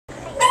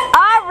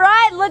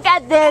what? Look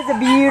at this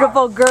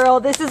beautiful girl.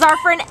 This is our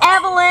friend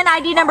Evelyn,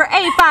 ID number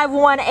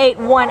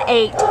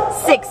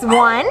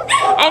A5181861.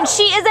 And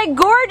she is a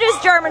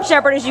gorgeous German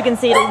Shepherd, as you can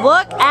see.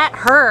 Look at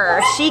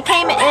her. She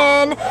came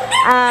in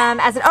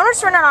as an owner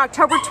surrender on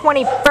October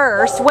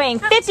 21st, weighing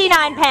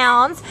 59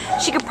 pounds.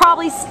 She could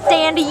probably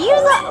stand to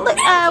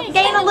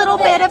gain a little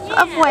bit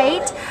of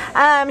weight.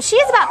 She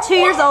is about 2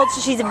 years old,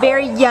 so she's a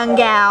very young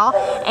gal,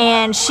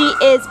 and she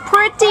is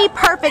pretty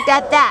perfect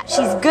at that.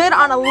 She's good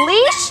on a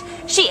leash.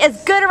 She is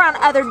good around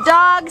other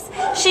dogs.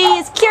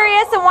 She's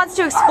curious and wants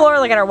to explore.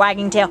 Look at her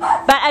wagging tail.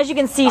 But as you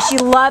can see, she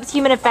loves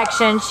human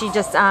affection. She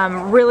just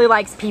really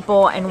likes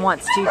people and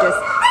wants to just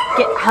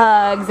get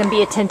hugs and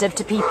be attentive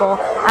to people.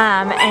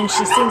 And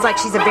she seems like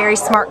she's a very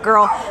smart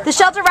girl. The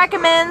shelter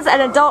recommends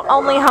an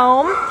adult-only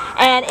home.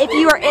 And if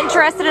you are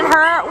interested in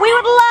her, we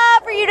would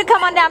love for you to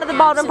come on down to the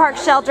Baldwin Park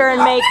shelter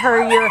and make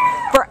her your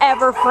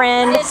forever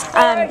friend.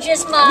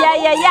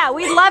 Yeah.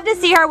 We'd love to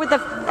see her with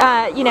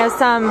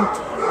some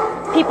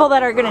people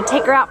that are going to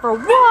take her out for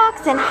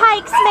walks and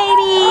hikes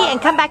maybe, and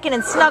come back in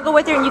and snuggle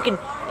with her, and you can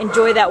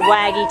enjoy that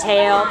waggy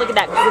tail. Look at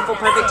that beautiful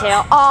perfect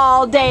tail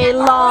all day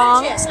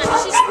long. Gorgeous. I mean,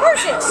 she's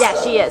gorgeous.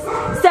 Yeah, she is.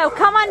 So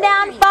come on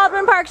down,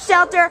 Baldwin Park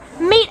shelter,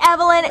 meet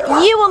Evelyn.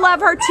 You will love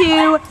her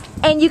too,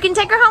 and you can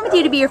take her home with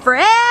you to be your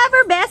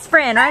forever best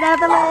friend. Right,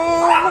 Evelyn?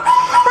 Bye,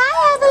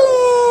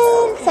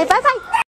 Evelyn. Say bye-bye.